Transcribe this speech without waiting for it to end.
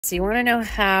So you want to know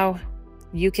how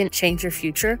you can change your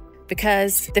future?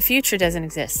 Because the future doesn't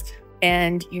exist.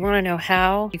 And you want to know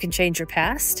how you can change your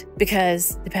past?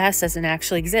 Because the past doesn't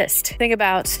actually exist. Think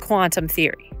about quantum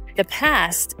theory. The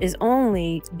past is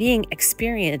only being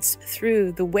experienced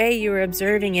through the way you're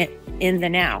observing it in the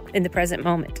now, in the present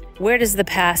moment. Where does the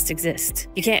past exist?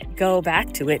 You can't go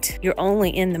back to it. You're only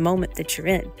in the moment that you're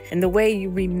in. And the way you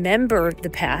remember the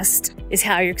past is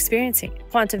how you're experiencing it.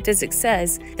 Quantum physics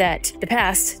says that the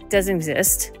past doesn't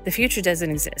exist. The future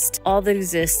doesn't exist. All that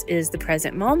exists is the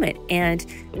present moment. And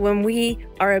when we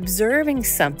are observing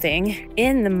something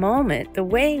in the moment, the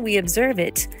way we observe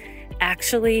it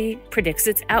actually predicts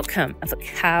its outcome of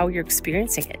how you're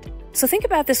experiencing it. So think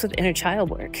about this with inner child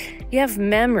work. You have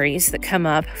memories that come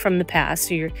up from the past.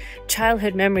 So your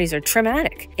childhood memories are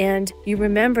traumatic and you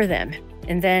remember them.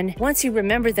 And then once you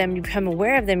remember them, you become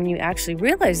aware of them and you actually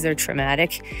realize they're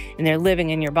traumatic and they're living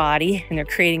in your body and they're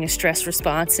creating a stress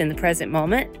response in the present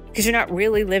moment because you're not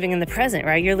really living in the present,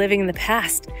 right? You're living in the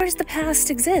past. Where does the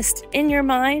past exist? In your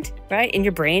mind, right? In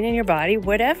your brain, in your body,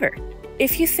 whatever.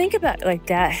 If you think about it like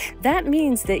that, that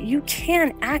means that you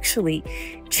can actually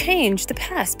change the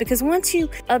past, because once you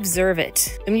observe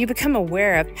it and you become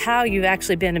aware of how you've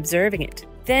actually been observing it,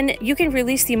 then you can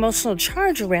release the emotional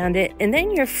charge around it, and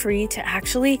then you're free to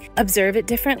actually observe it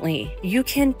differently. You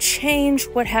can change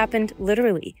what happened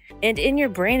literally. And in your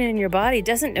brain and in your body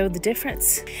doesn't know the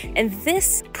difference. And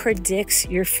this predicts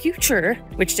your future,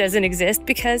 which doesn't exist,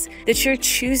 because that you're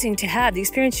choosing to have the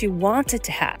experience you wanted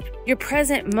to have. Your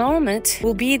present moment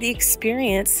will be the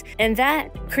experience, and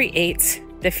that creates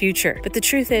the future. But the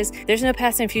truth is, there's no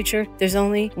past and future. There's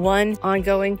only one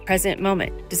ongoing present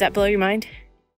moment. Does that blow your mind?